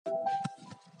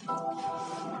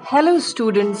Hello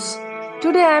students,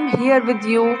 today I am here with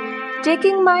you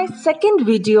taking my second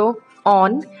video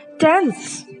on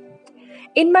tense.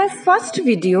 In my first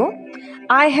video,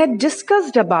 I had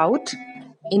discussed about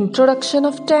introduction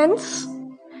of tense,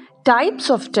 types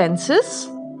of tenses,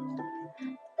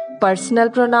 personal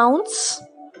pronouns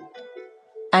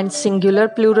and singular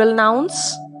plural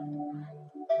nouns,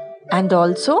 and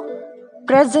also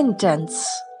present tense.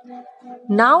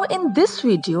 Now in this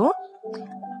video,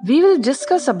 we will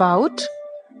discuss about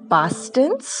past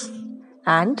tense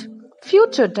and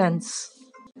future tense.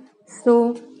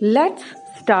 So let's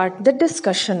start the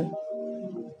discussion.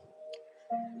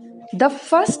 The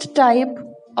first type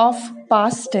of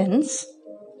past tense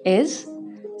is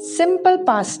simple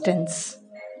past tense,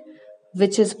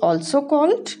 which is also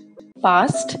called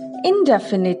past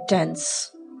indefinite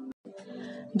tense.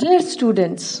 Dear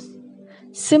students,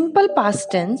 simple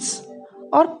past tense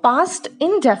or past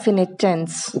indefinite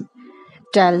tense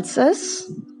tells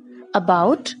us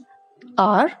about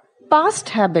our past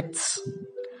habits,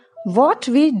 what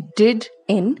we did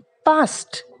in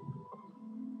past.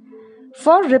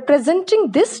 For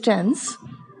representing this tense,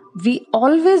 we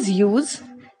always use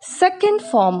second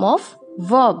form of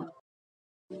verb,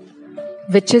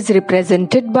 which is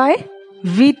represented by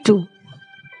V2.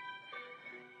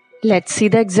 Let's see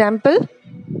the example.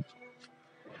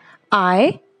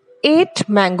 I ate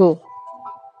mango.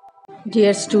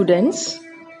 Dear students,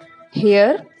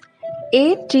 here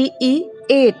ate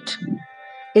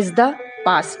is the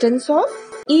past tense of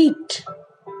eat,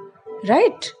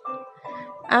 right?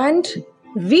 And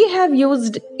we have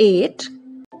used ate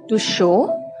to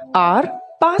show our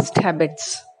past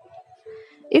habits.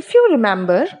 If you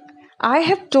remember, I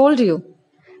have told you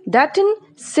that in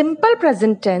simple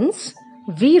present tense,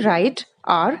 we write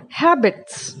our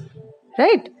habits,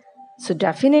 right? So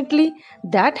definitely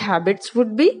that habits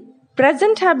would be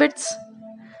present habits.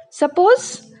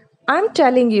 Suppose I'm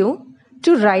telling you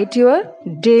to write your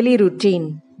daily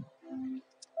routine.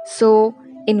 So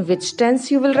in which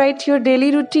tense you will write your daily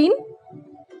routine?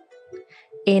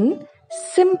 In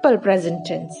simple present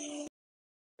tense.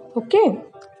 Okay.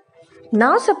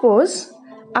 Now suppose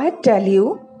I tell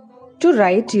you to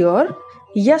write your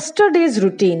yesterday's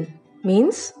routine.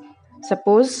 Means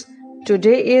suppose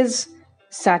today is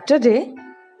Saturday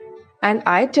and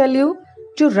I tell you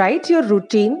to write your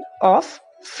routine of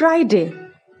Friday.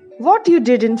 What you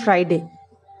did in Friday.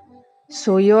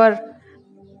 So your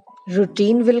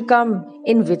routine will come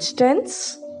in which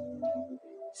tense?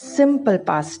 Simple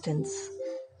past tense.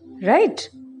 Right?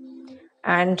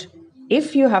 And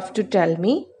if you have to tell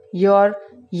me your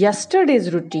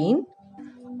yesterday's routine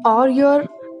or your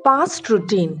past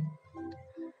routine,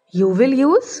 you will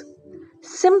use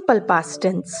simple past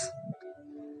tense.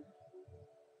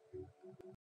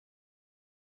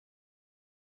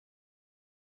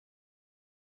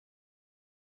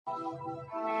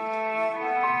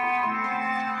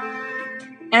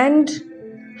 And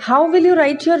how will you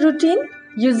write your routine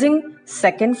using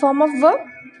second form of verb?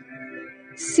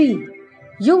 See,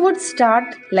 you would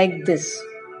start like this.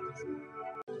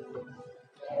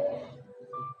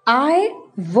 I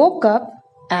woke up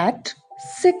at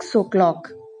 6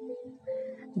 o'clock.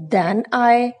 Then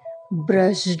I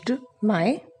brushed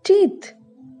my teeth.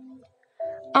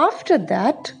 After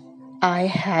that, I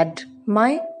had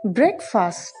my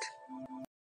breakfast.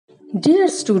 Dear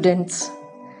students,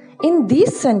 in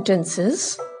these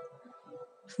sentences,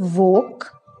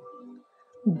 woke,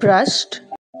 brushed,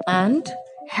 and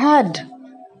had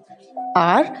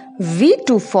are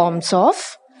V2 forms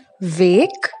of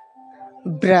wake,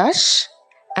 brush,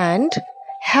 and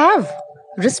have,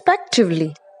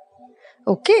 respectively.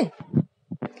 Okay.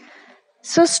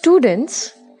 So,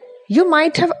 students, you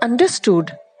might have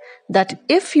understood that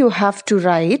if you have to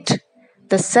write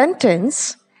the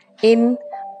sentence in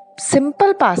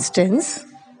simple past tense,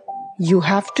 you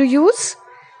have to use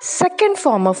second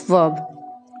form of verb.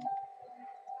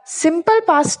 Simple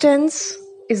past tense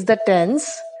is the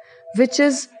tense which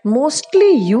is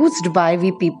mostly used by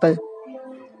we people,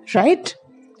 right?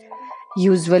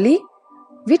 Usually,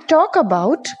 we talk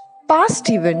about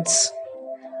past events.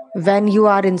 When you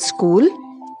are in school,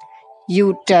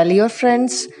 you tell your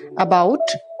friends about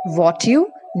what you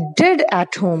did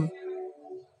at home.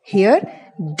 Here,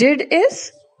 did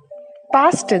is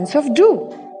past tense of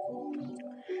do.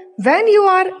 When you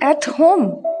are at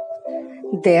home,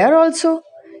 there also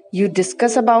you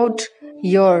discuss about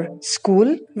your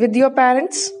school with your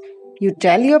parents. You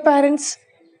tell your parents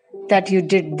that you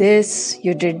did this,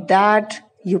 you did that,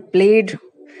 you played,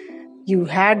 you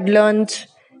had lunch,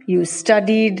 you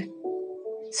studied.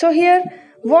 So here,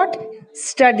 what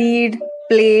studied,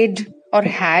 played, or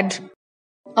had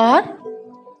are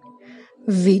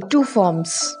V2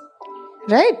 forms,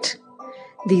 right?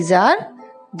 These are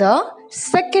the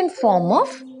second form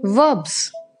of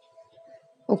verbs.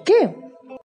 Okay.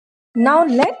 Now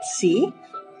let's see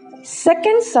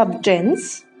second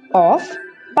subtense of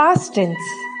past tense,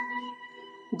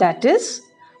 that is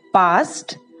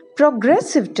past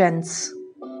progressive tense,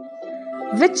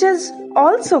 which is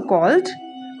also called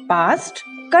past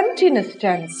continuous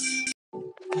tense.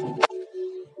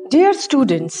 Dear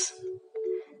students,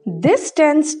 this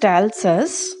tense tells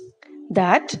us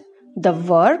that the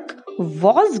work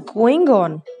was going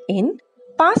on in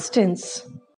past tense.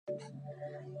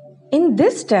 In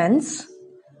this tense,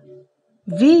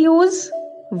 we use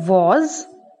was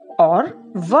or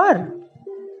were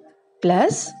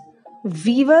plus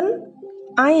V1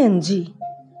 ing,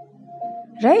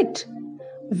 right?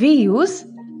 We use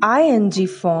ing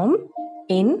form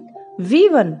in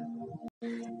V1,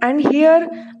 and here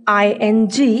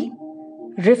ing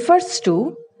refers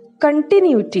to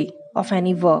continuity of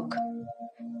any work.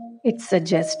 It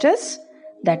suggests us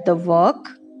that the work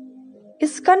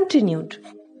is continued.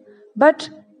 But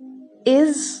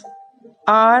is,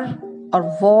 are, or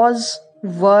was,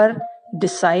 were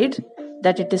decide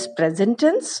that it is present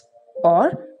tense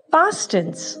or past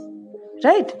tense,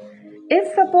 right?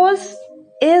 If suppose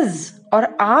is or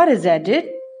are is added,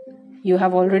 you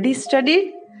have already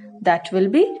studied, that will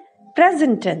be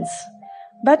present tense.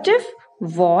 But if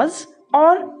was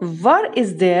or were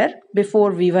is there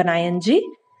before V1 ing,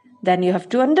 then you have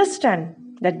to understand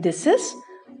that this is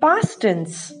past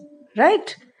tense,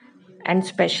 right? And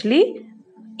especially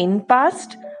in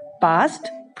past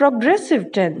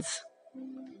progressive tense,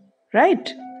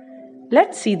 right?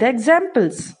 Let's see the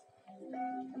examples.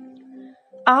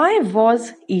 I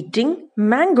was eating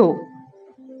mango,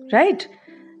 right?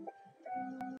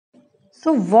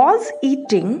 So was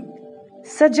eating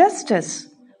suggests us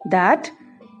that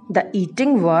the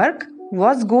eating work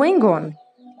was going on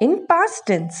in past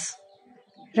tense,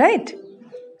 right?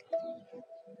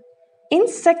 In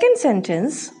second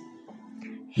sentence,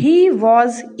 he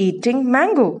was eating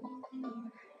mango.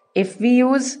 If we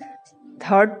use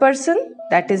third person,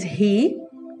 that is he,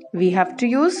 we have to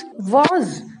use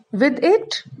was with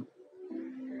it.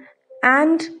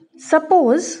 And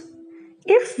suppose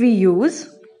if we use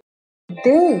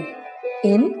they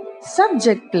in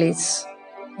subject place,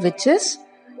 which is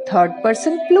third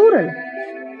person plural,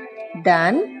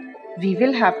 then we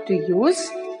will have to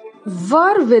use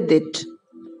were with it,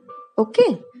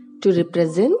 okay, to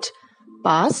represent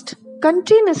past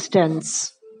continuous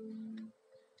tense.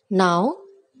 Now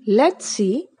let's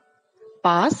see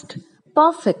past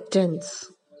perfect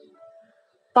tense.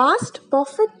 Past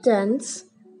perfect tense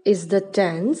is the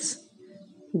tense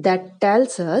that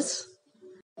tells us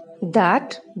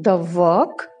that the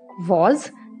work was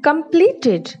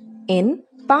completed in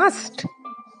past,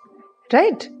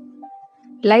 right?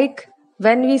 Like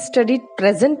when we studied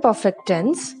present perfect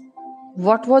tense,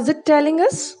 what was it telling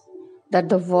us? That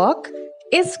the work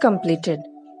is completed.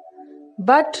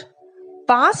 But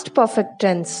past perfect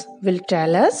tense will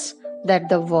tell us that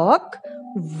the work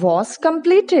was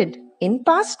completed in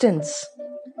past tense.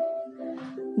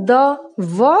 The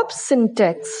verb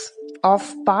syntax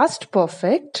of past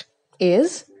perfect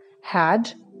is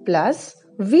had plus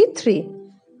V3.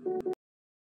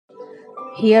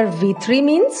 Here V3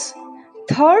 means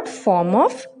third form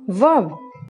of verb.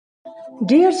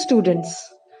 Dear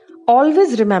students,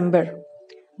 always remember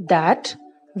that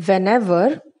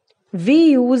whenever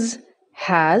we use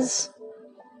has,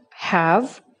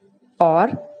 have,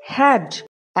 or had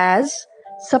as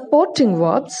supporting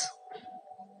verbs,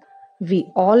 we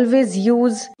always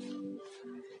use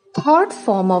third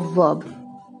form of verb,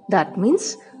 that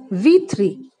means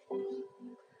V3.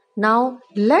 Now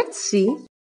let's see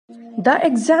the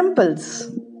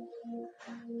examples.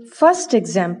 First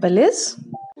example is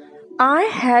I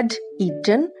had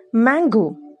eaten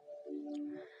mango.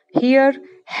 Here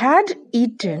had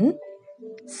eaten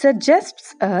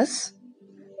suggests us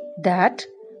that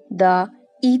the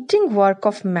eating work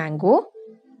of mango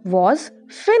was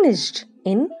finished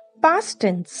in past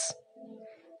tense,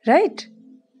 right?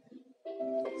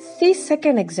 See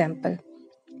second example.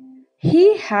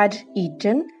 He had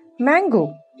eaten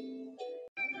mango,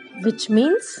 which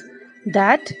means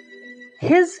that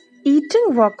his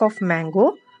eating work of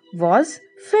mango was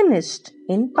finished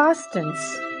in past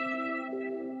tense.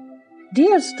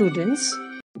 Dear students,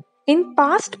 in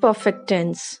past perfect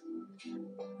tense,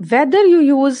 whether you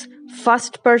use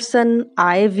first person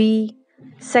I, we,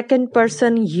 second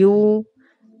person you,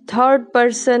 third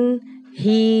person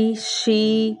he,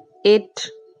 she, it,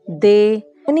 they,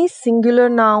 any singular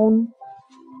noun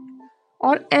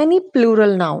or any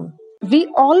plural noun, We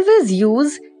always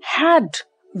use had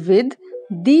with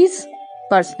these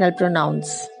personal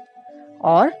pronouns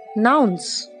or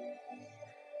nouns,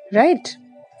 right?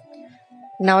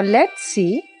 Now let's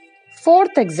see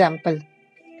fourth example,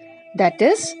 that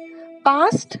is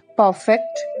past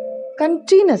perfect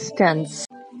continuous tense.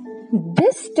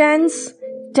 This tense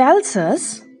tells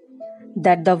us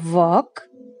that the work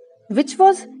which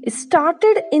was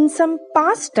started in some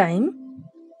past time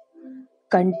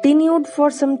continued for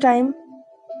some time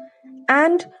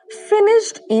and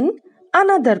finished in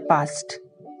another past.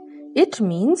 It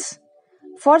means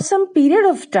for some period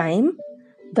of time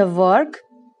the work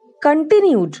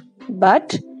continued,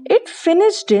 but it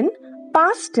finished in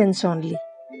past tense only.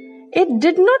 It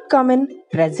did not come in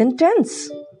present tense.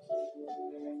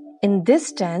 In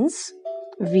this tense,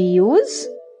 we use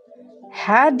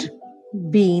had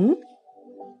been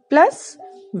plus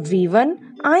V1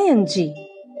 ing.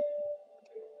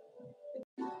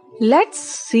 Let's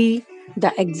see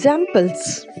the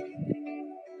examples.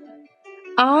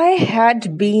 I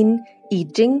had been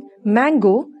eating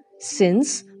mango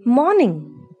since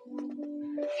morning.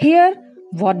 Here,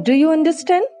 what do you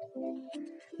understand?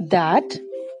 That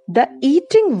the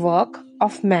eating work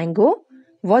of mango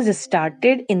was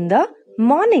started in the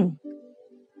morning.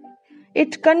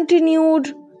 It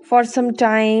continued for some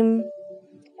time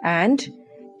and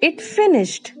it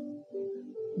finished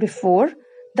before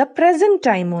the present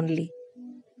time only.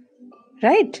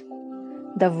 Right?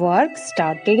 The work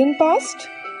started in past,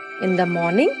 in the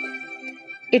morning,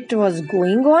 it was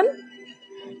going on,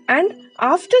 and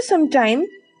after some time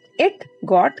it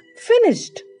got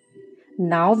finished.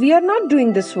 Now we are not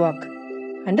doing this work.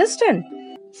 Understand?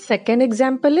 Second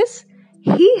example is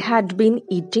he had been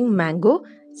eating mango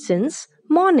since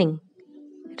morning.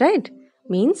 Right?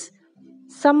 Means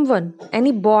someone,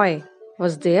 any boy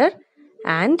was there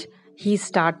and he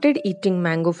started eating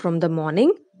mango from the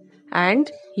morning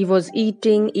and he was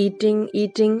eating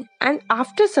and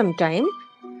after some time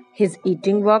his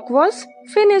eating work was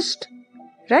finished.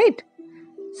 Right?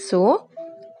 So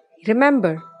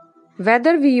remember,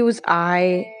 whether we use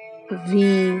I,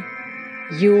 we,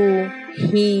 you,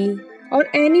 he or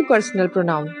any personal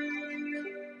pronoun,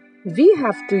 we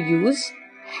have to use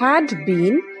had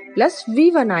been plus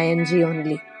V1 ing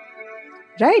only.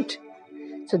 Right?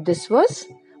 So this was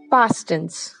past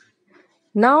tense.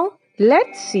 Now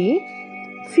let's see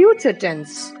future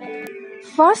tense.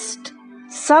 First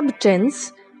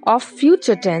subtense of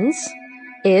future tense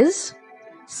is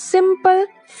simple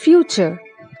future,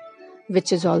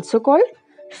 which is also called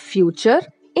future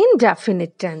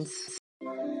indefinite tense.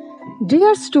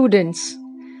 Dear students,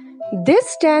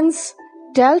 this tense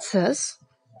tells us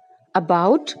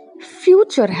about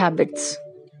future habits,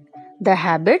 the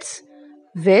habits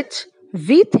which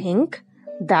we think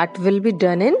that will be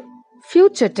done in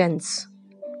future tense.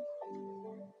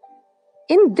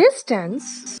 In this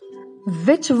tense,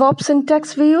 which verb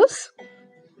syntax we use?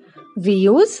 We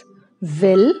use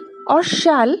will or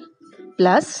shall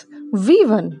plus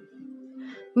V1.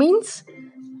 Means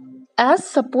as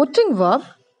supporting verb,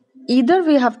 either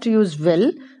we have to use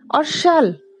will or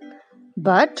shall,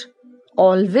 but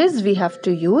always we have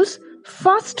to use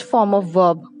first form of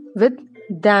verb with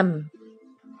them.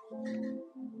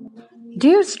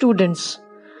 Dear students,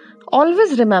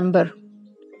 always remember,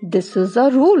 this is a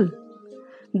rule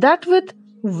that with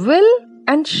will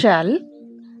and shall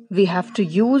we have to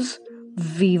use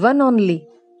V1 only.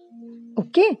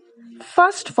 Okay,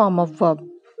 first form of verb.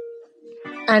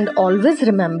 And always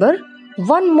remember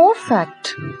one more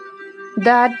fact,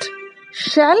 that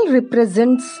shall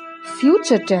represents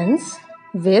future tense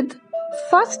with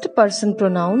first person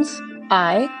pronouns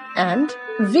I and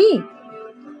we,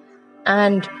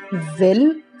 and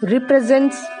will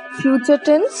represents future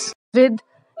tense with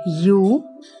you,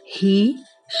 he,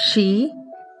 she,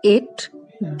 it,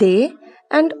 they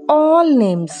and all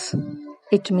names.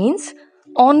 It means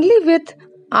only with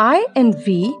I and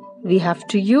we have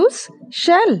to use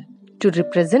shall to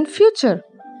represent future,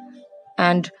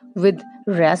 and with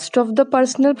rest of the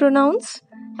personal pronouns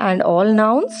and all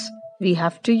nouns we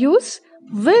have to use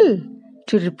will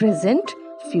to represent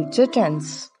future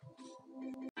tense.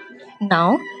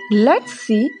 Now let's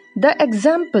see the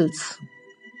examples.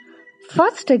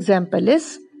 First example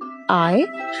is I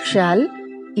shall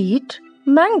eat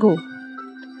mango,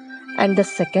 and the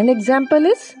second example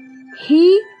is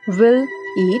he will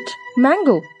eat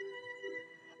mango.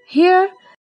 Here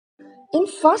in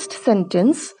first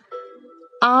sentence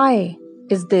I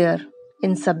is there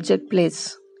in subject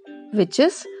place, which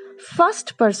is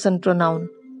first person pronoun,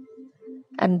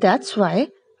 and that's why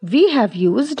we have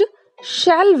used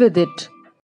shall with it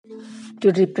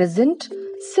to represent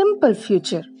simple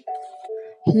future.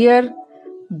 Here,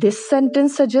 this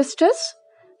sentence suggests us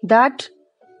that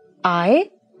I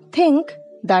think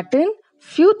that in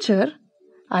future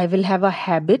I will have a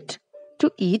habit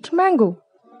to eat mango.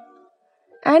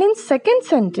 And in second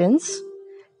sentence,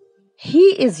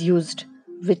 he is used,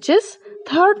 which is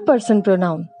third person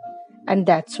pronoun. And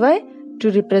that's why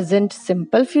to represent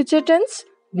simple future tense,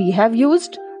 we have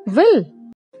used will.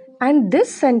 And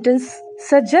this sentence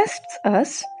suggests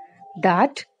us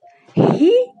that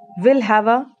he will have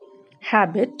a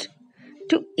habit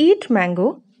to eat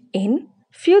mango in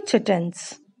future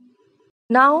tense.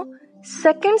 Now,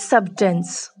 second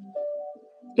subtense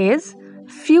is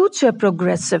future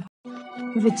progressive,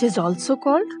 which is also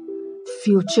called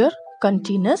future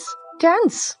continuous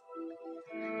tense.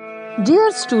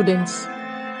 Dear students,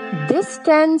 this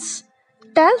tense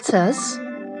tells us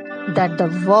that the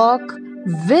work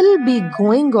will be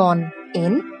going on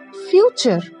in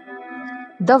future.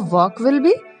 The work will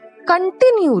be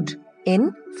continued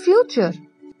in future.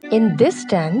 In this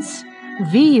tense,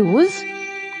 we use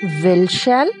will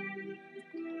shall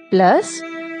plus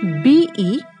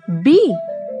BEB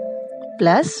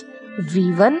plus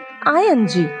V1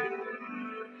 ing.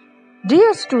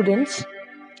 Dear students,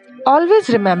 always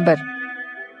remember,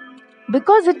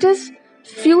 because it is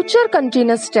future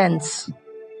continuous tense,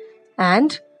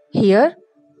 and here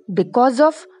because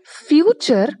of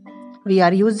future we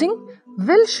are using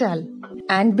will shall,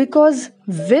 and because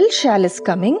will shall is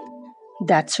coming,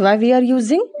 that's why we are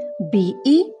using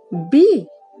BEB,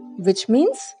 which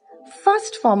means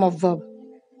first form of verb.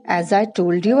 As I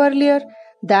told you earlier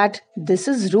that this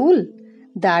is rule,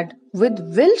 that with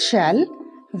will shall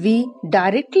we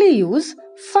directly use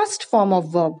first form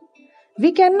of verb.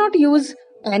 We cannot use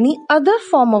any other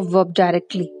form of verb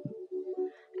directly.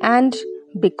 And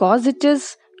because it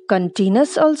is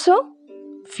continuous also,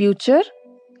 future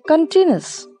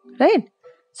continuous, right?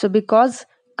 So because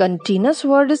continuous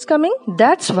word is coming,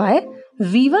 that's why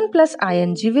V1 plus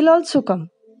ing will also come.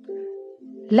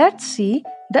 Let's see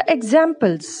the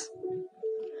examples.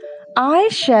 I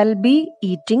shall be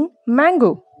eating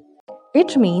mango.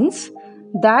 It means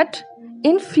that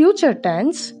in future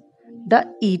tense, the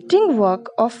eating work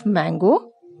of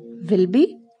mango will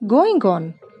be going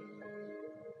on.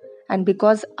 And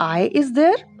because I is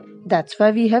there, that's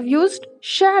why we have used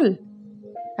shall.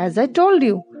 As I told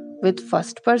you, with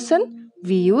first person,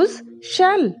 we use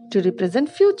shall to represent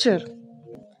future.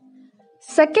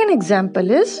 Second example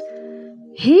is,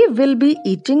 he will be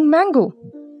eating mango.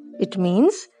 It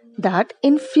means that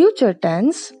in future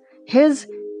tense, his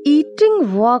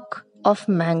eating work of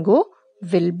mango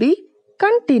will be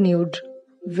continued,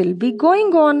 will be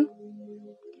going on.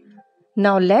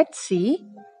 Now let's see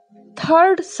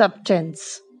third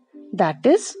subtense, that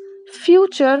is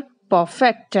future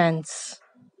perfect tense.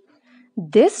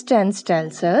 This tense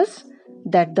tells us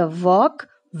that the work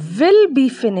will be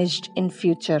finished in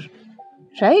future,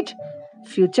 right?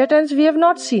 Future tense we have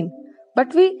not seen,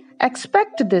 but we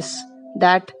expect this,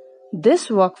 that this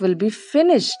work will be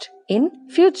finished in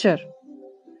future,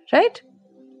 right?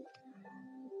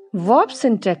 Verb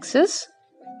syntax is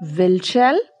will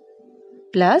shall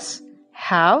plus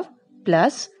have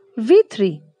plus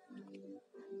V3.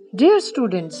 Dear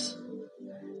students,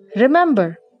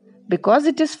 remember, because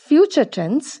it is future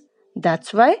tense,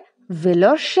 that's why will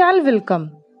or shall will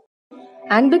come.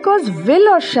 And because will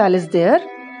or shall is there,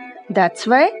 that's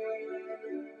why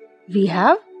we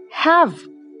have,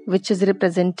 which is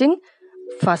representing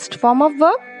first form of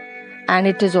verb, and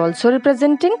it is also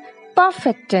representing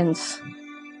perfect tense.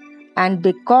 And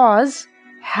because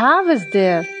have is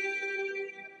there,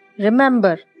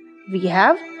 remember, we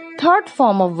have third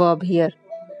form of verb here,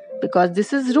 because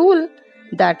this is rule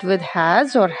that with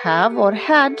has or have or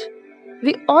had,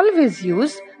 we always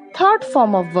use third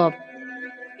form of verb,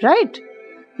 right?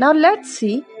 Now let's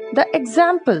see the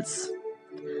examples.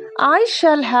 I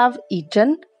shall have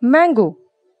eaten mango.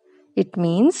 It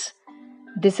means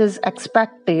this is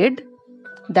expected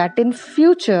that in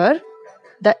future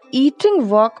the eating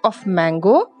work of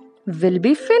mango will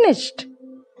be finished,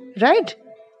 right?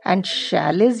 And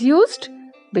shall is used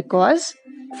because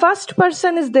first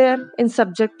person is there in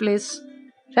subject place,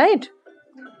 right?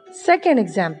 Second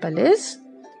example is,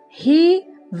 he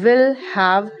will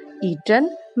have eaten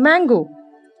mango.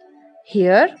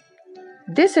 Here,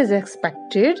 this is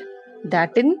expected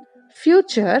that in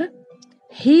future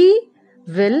he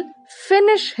will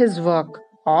finish his work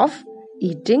of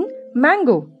eating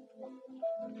mango,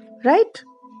 right?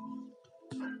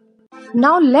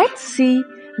 Now let's see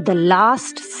the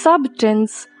last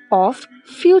subtense of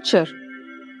future,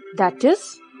 that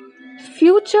is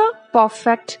future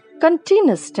perfect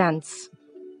continuous tense.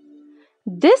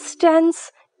 This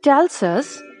tense tells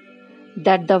us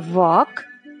that the work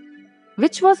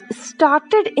which was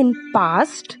started in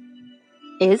past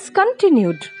is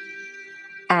continued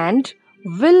and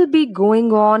will be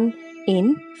going on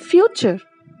in future.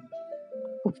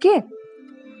 Okay,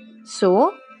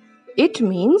 so it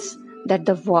means that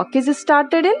the work is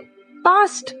started in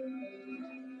past,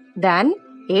 then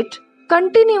it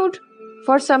continued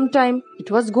for some time,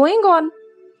 it was going on,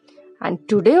 and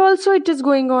today also it is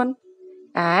going on,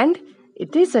 and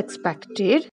it is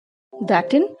expected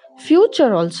that in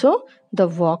future also the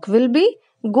work will be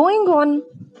going on.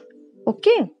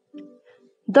 Okay,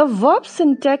 the verb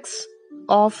syntax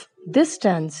of this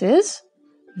tense is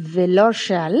will or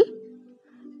shall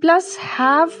plus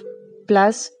have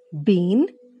plus been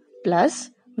plus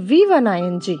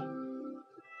v1 ing.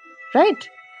 Right?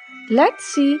 Let's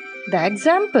see the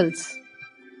examples.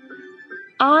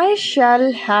 I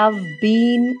shall have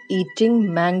been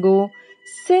eating mango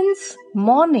since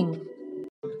morning,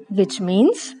 which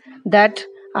means that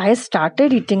I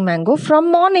started eating mango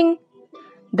from morning.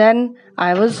 Then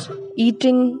I was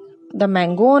eating the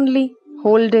mango only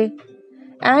whole day.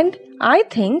 And I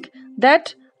think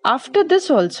that after this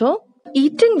also,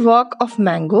 eating work of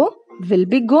mango will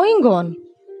be going on.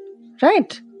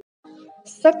 Right?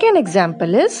 Second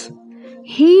example is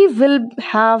he will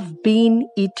have been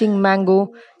eating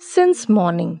mango since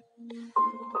morning.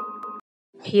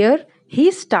 Here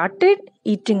he started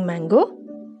eating mango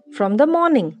from the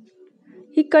morning.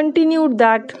 He continued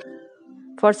that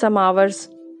for some hours.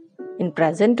 In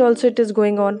present also it is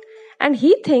going on, and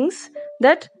he thinks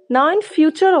that now in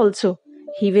future also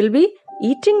he will be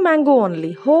eating mango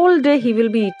only. Whole day he will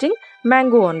be eating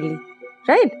mango only.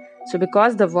 Right? So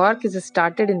because the work is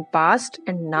started in past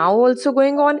and now also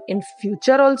going on, in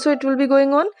future also it will be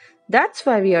going on. That's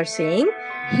why we are saying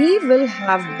he will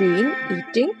have been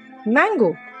eating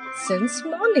mango since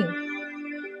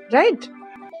morning. Right?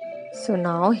 So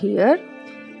now here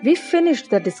we finished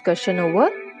the discussion over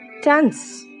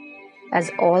tense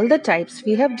as all the types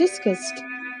we have discussed.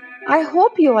 I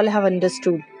hope you all have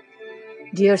understood.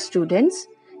 Dear students,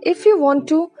 if you want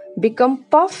to become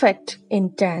perfect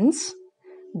in tense,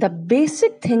 the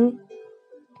basic thing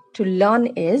to learn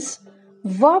is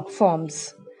verb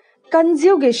forms,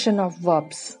 conjugation of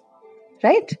verbs.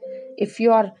 Right? If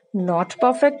you are not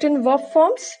perfect in verb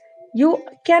forms, you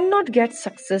cannot get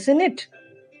success in it.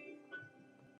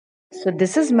 So,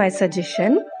 this is my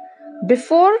suggestion.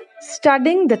 Before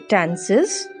studying the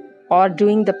tenses or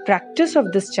doing the practice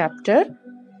of this chapter,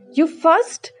 you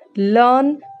first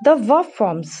learn the verb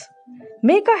forms.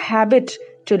 Make a habit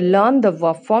to learn the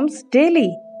verb forms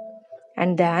daily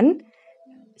and then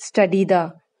study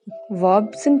the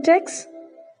verb syntax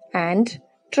and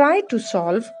try to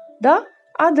solve the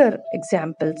other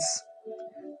examples.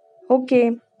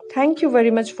 Okay, thank you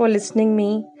very much for listening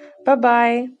me. Bye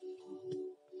bye.